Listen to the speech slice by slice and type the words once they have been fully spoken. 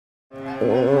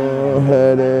Oh,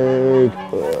 headache.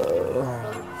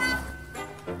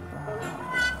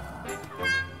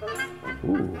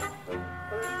 Ooh.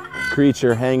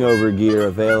 Creature hangover gear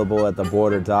available at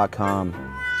theborder.com.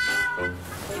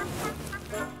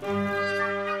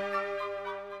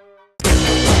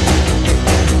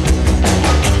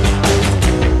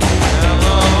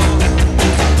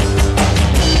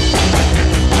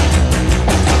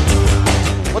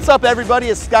 What's up, everybody?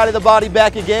 It's Scotty the Body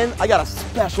back again. I got a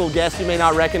special guest you may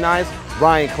not recognize,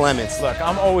 Ryan Clements. Look,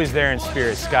 I'm always there in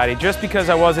spirit, Scotty. Just because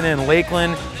I wasn't in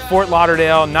Lakeland, Fort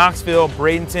Lauderdale, Knoxville,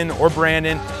 Bradenton, or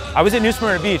Brandon, I was at New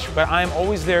Smyrna Beach, but I'm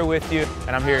always there with you,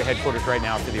 and I'm here at headquarters right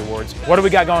now for the awards. What do we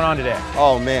got going on today?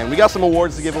 Oh man, we got some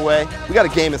awards to give away. We got a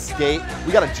game of skate,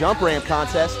 we got a jump ramp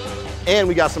contest, and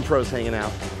we got some pros hanging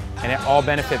out. And it all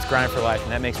benefits Grind for Life,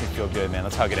 and that makes me feel good, man.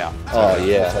 Let's hug it out. Oh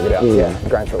yeah, let's hug it out. Yeah,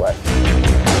 Grind for Life.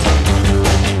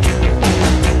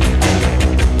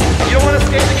 You don't want to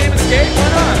skate the game of skate? Why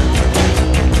not?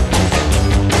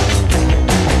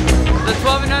 The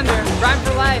 12 and under, Grind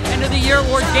for Life, end of the year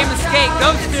awards, game of skate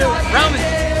goes to Roman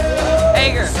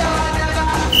Hager.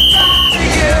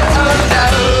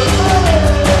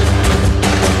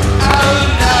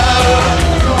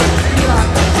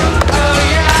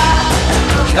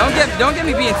 Don't get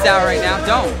me being sour right now.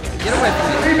 Don't. Get away from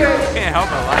me. Can't help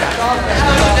but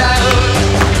laugh.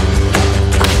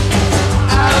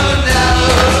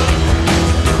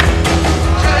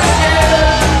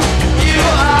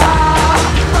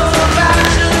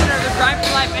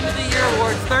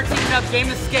 Game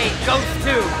of skate goes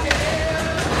to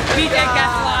PJ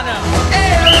Castellano.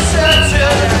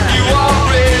 You are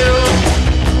real.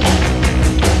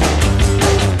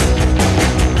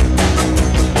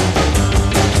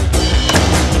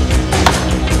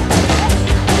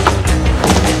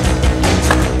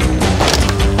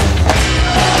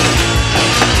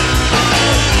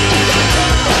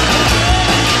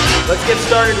 Let's get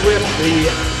started with the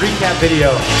recap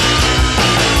video.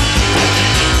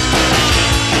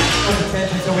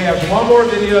 So we have one more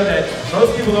video that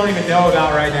most people don't even know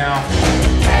about right now.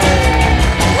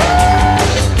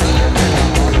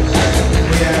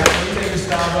 We have Ethan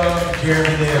Gustavo,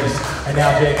 Jeremy Nibbs, and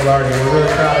now Jake Gallardi. We're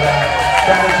really proud of that.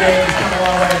 Trevor James has come a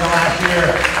long way in the last year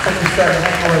since we started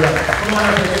hanging with them. Come on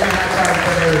up and give me a high five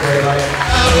for everybody, buddy.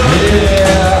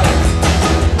 Yeah.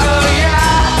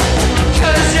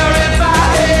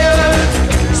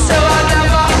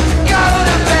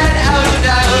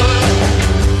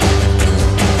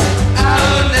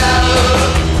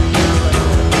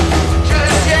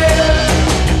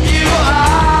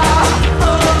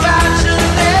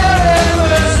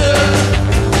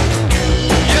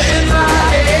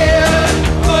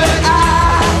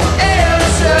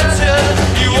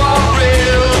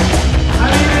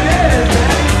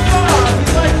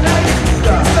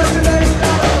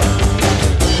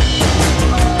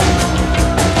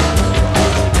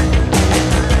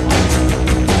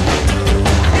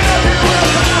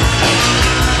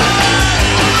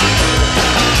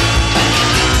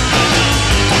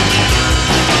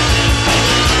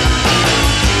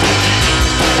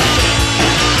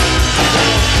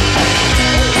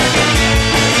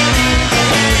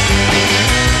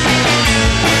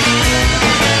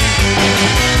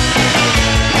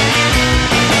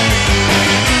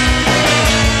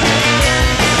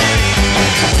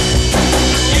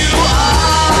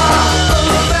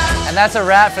 And that's a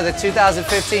wrap for the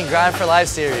 2015 Grind for Life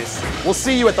series. We'll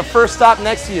see you at the first stop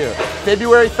next year,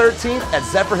 February 13th at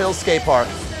Zephyrhills Skate Park.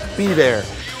 Be there.